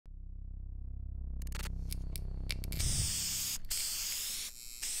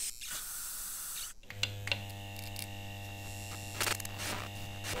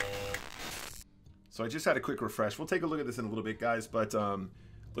So I just had a quick refresh. We'll take a look at this in a little bit, guys. But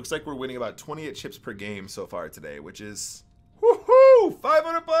looks like we're winning about 28 chips per game so far today, which is woohoo!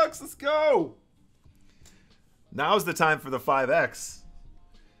 $500. Let's go. Now's the time for the 5x.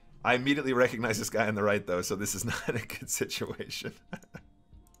 I immediately recognize this guy on the right, though, so this is not a good situation.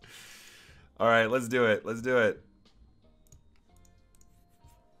 All right, let's do it. Let's do it.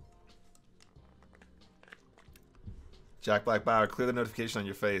 Jack Black Bauer, clear the notification on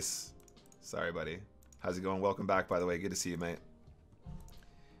your face. Sorry, buddy. How's it going? Welcome back, by the way. Good to see you, mate.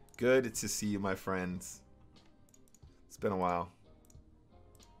 Good to see you, my friends. It's been a while.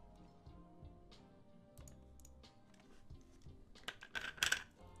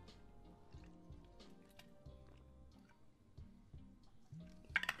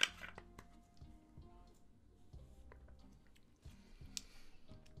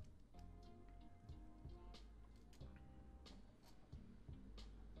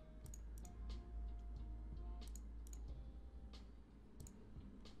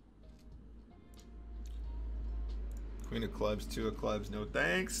 Queen of clubs, 2 of clubs, no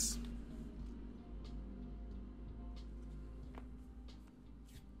thanks.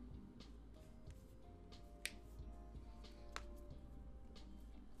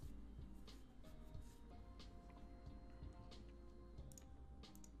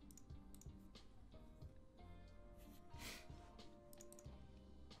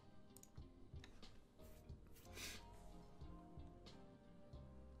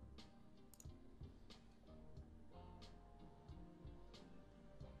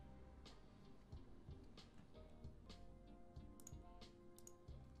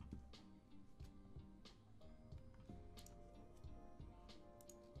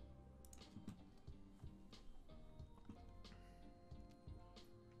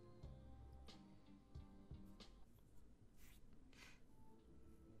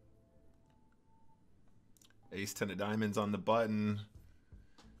 Ace 10 of diamonds on the button.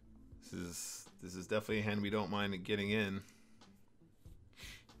 This is definitely a hand we don't mind getting in.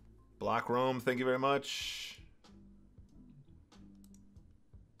 Black Rome, thank you very much.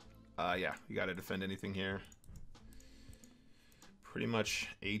 Yeah, you got to defend anything here. Pretty much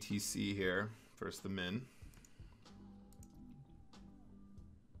ATC here versus the min.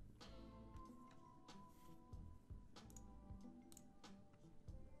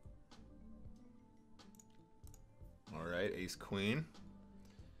 Alright, ace queen.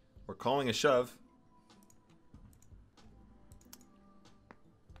 We're calling a shove.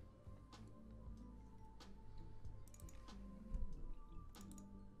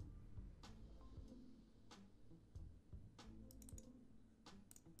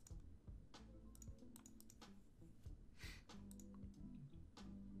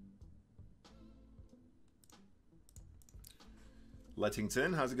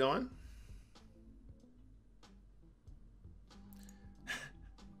 Lettington, how's it going?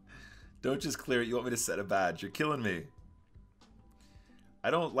 Don't just clear it. You want me to set a badge? You're killing me. I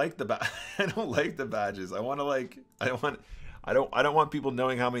don't like the I don't like the badges. I want to like. I don't want people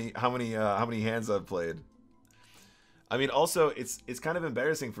knowing how many hands I've played. I mean, also it's kind of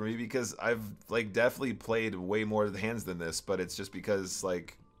embarrassing for me because I've like definitely played way more hands than this, but it's just because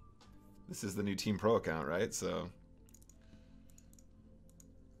like this is the new Team Pro account, right? So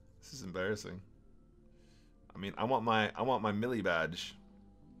this is embarrassing. I mean, I want my Millie badge.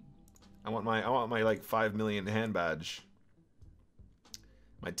 I want my like 5 million hand badge.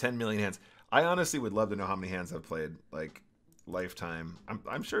 My 10 million hands. I honestly would love to know how many hands I've played like lifetime.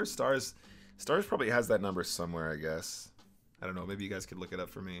 I'm sure Stars probably has that number somewhere, I guess. I don't know, maybe you guys could look it up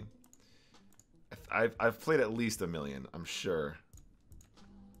for me. I've played at least 1 million, I'm sure.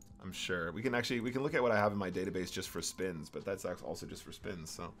 I'm sure. We can look at what I have in my database just for spins, but that's also just for spins,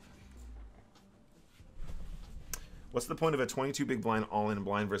 so. What's the point of a 22 big blind all-in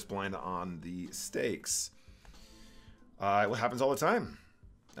blind versus blind on the stakes? What happens all the time?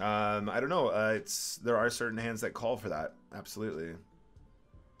 I don't know. There are certain hands that call for that. Absolutely.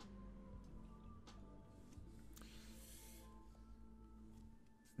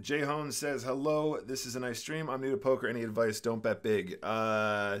 Jay Hone says, hello, this is a nice stream. I'm new to poker. Any advice? Don't bet big.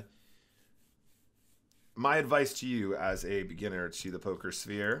 My advice to you as a beginner to the poker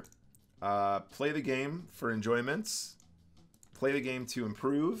sphere, play the game for enjoyments, play the game to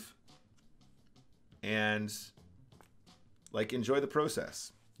improve, and like enjoy the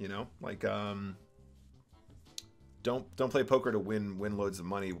process, you know? Like don't play poker to win loads of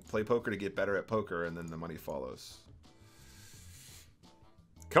money. Play poker to get better at poker, and then the money follows.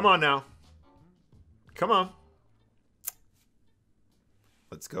 Come on now. Come on.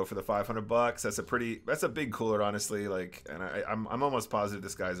 Let's go for the 500 bucks. That's a big cooler, honestly. Like, and I'm almost positive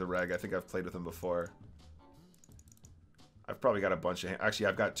this guy's a reg. I think I've played with him before. I've probably got a bunch of actually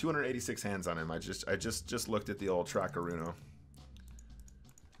I've got 286 hands on him. I just looked at the old Trackaruno.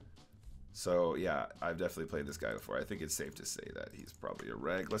 So yeah, I've definitely played this guy before. I think it's safe to say that he's probably a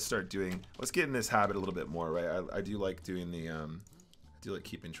reg. Let's get in this habit a little bit more, right? I do like doing the I do like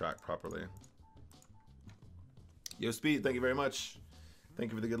keeping track properly. Yo, Speed, thank you very much.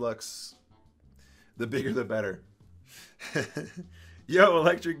 Thank you for the good lucks. The bigger the better. Yo,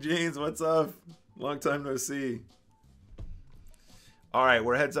 Electric Jeans, what's up? Long time no see. All right,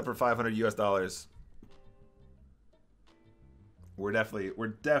 we're heads up for 500 US dollars. We're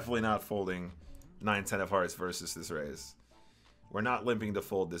definitely not folding 9-10 of hearts versus this raise. We're not limping to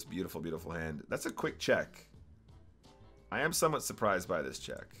fold this beautiful, beautiful hand. That's a quick check. I am somewhat surprised by this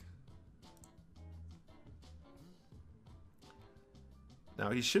check. Now,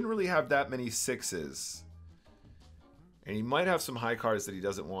 he shouldn't really have that many sixes. And he might have some high cards that he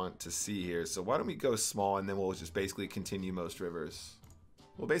doesn't want to see here. So why don't we go small and then we'll just basically continue most rivers.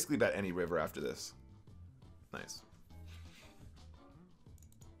 We'll basically bet any river after this. Nice.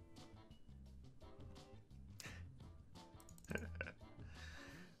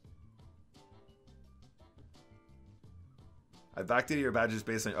 I backdated your badges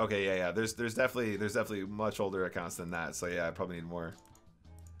based on... Okay, yeah. There's definitely much older accounts than that. So yeah, I probably need more.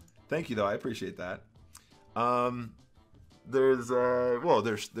 Thank you though, I appreciate that. There's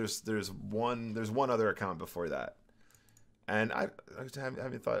one other account before that, and I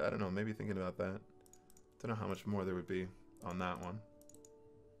haven't thought. I don't know. Maybe thinking about that. Don't know how much more there would be on that one.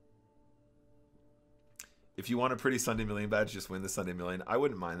 If you want a pretty Sunday Million badge, just win the Sunday Million. I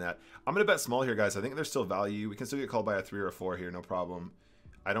wouldn't mind that. I'm gonna bet small here, guys. I think there's still value. We can still get called by a 3 or a 4 here, no problem.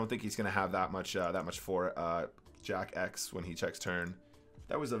 I don't think he's gonna have that much for Jack X when he checks turn.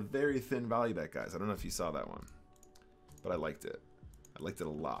 That was a very thin value bet, guys. I don't know if you saw that one, but I liked it. I liked it a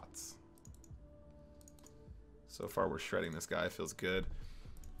lot. So far, we're shredding this guy. Feels good.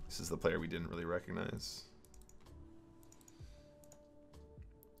 This is the player we didn't really recognize.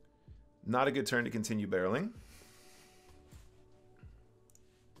 Not a good turn to continue barreling.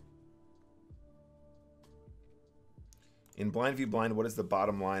 In blind view blind, what is the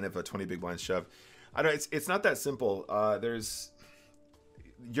bottom line of a 20 big blind shove? I don't know. It's not that simple.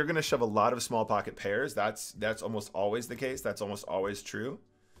 You're going to shove a lot of small pocket pairs. That's almost always the case. That's almost always true.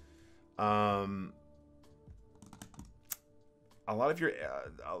 A lot of your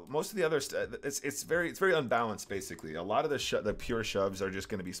most of the other it's very unbalanced basically. A lot of the pure shoves are just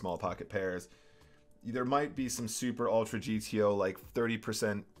going to be small pocket pairs. There might be some super ultra GTO like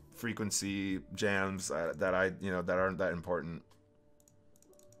 30% frequency jams that aren't that important.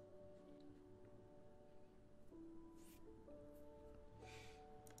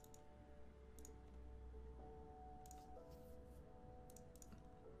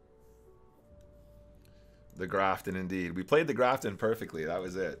 The Grafton, indeed. We played the Grafton perfectly. That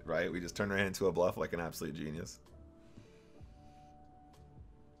was it, right? We just turned our hand into a bluff like an absolute genius.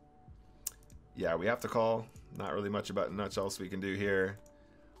 Yeah, we have to call. Not really much else we can do here.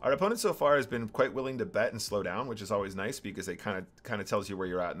 Our opponent so far has been quite willing to bet and slow down, which is always nice because it kind of tells you where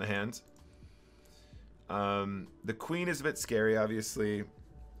you're at in the hand. The queen is a bit scary, obviously.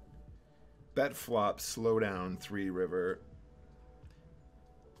 Bet flop, slow down, 3 river.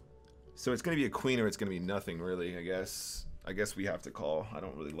 So it's going to be a queen or it's going to be nothing, really, I guess. I guess we have to call. I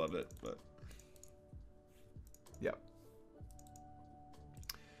don't really love it, but... yeah.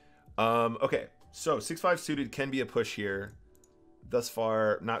 Okay, so 6-5 suited can be a push here. Thus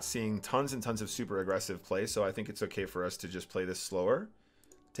far, not seeing tons and tons of super aggressive play, so I think it's okay for us to just play this slower.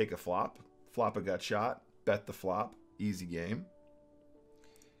 Take a flop. Flop a gut shot. Bet the flop. Easy game.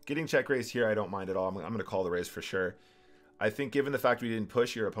 Getting check raised here, I don't mind at all. I'm going to call the raise for sure. I think given the fact we didn't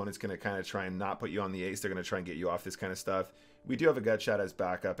push, your opponent's going to kind of try and not put you on the ace. They're going to try and get you off this kind of stuff. We do have a gut shot as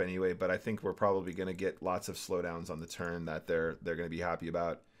backup anyway, but I think we're probably going to get lots of slowdowns on the turn that they're going to be happy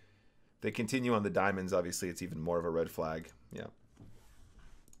about. They continue on the diamonds. Obviously, it's even more of a red flag. Yeah.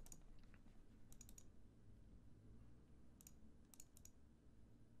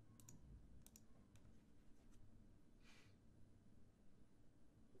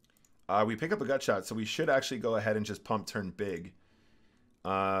 We pick up a gut shot, so we should actually go ahead and just pump turn big.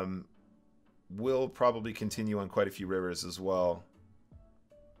 We'll probably continue on quite a few rivers as well.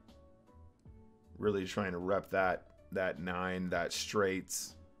 Really trying to rep that 9, that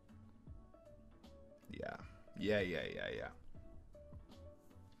straights. Yeah.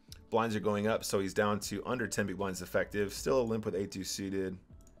 Blinds are going up, so he's down to under 10 big blinds effective. Still a limp with 8-2 suited.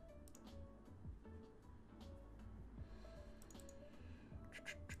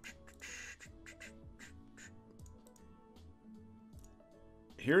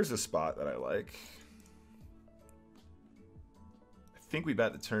 Here's a spot that I like. I think we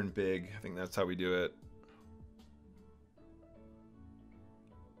bet the turn big. I think that's how we do it.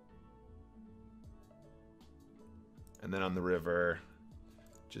 And then on the river,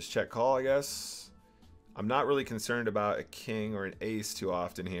 just check call, I guess. I'm not really concerned about a king or an ace too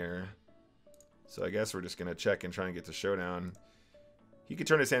often here. So I guess we're just going to check and try and get to showdown. He could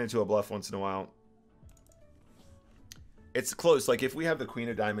turn his hand into a bluff once in a while. It's close. Like, if we have the queen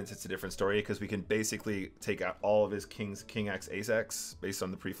of diamonds, it's a different story because we can basically take out all of his kings, king x, ace x based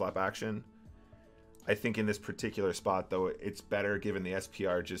on the pre-flop action. I think in this particular spot, though, it's better given the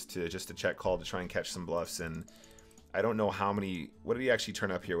SPR just to check call to try and catch some bluffs. And I don't know how many... What did he actually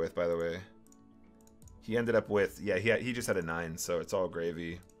turn up here with, by the way? He ended up with... Yeah, he just had a 9, so it's all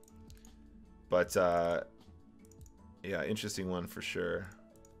gravy. But, yeah, interesting one for sure.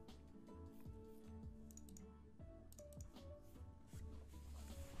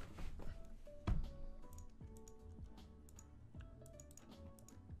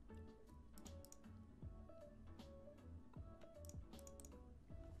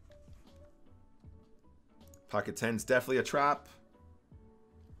 Pocket 10's definitely a trap.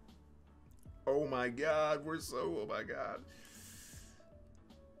 Oh my god, oh my god.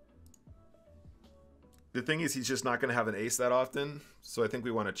 The thing is, he's just not going to have an ace that often, so I think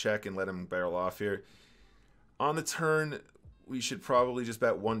we want to check and let him barrel off here. On the turn, we should probably just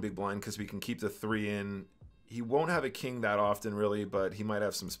bet one big blind because we can keep the 3 in. He won't have a king that often, really, but he might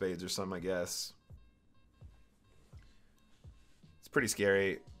have some spades or something, I guess. It's pretty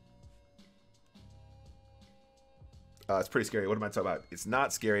scary. It's pretty scary. What am I talking about? It's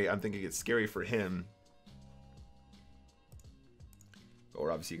not scary. I'm thinking it's scary for him. But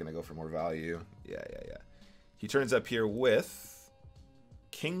we're obviously going to go for more value. Yeah. He turns up here with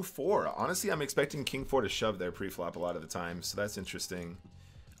King 4. Honestly, I'm expecting King 4 to shove there pre-flop a lot of the time, so that's interesting.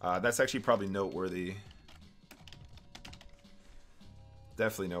 That's actually probably noteworthy.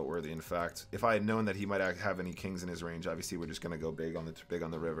 Definitely noteworthy, in fact. If I had known that he might have any kings in his range, obviously we're just going to go big on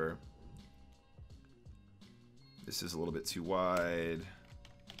the river. This is a little bit too wide.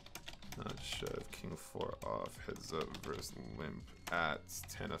 Not shove. King 4 off. Heads up versus limp at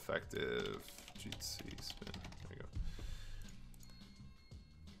 10 effective. GC spin. There you go.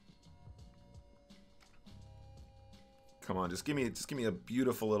 Come on, just give me a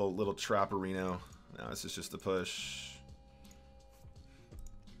beautiful little trapperino. No, this is just a push.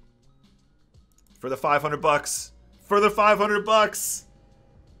 For the 500 bucks. For the 500 bucks.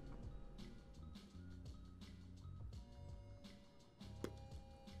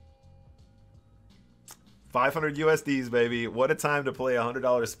 $500 USDs, baby. What a time to play a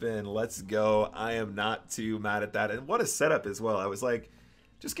 $100 spin. Let's go. I am not too mad at that. And what a setup as well. I was like,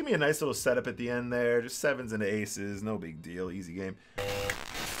 just give me a nice little setup at the end there. Just sevens and aces. No big deal. Easy game.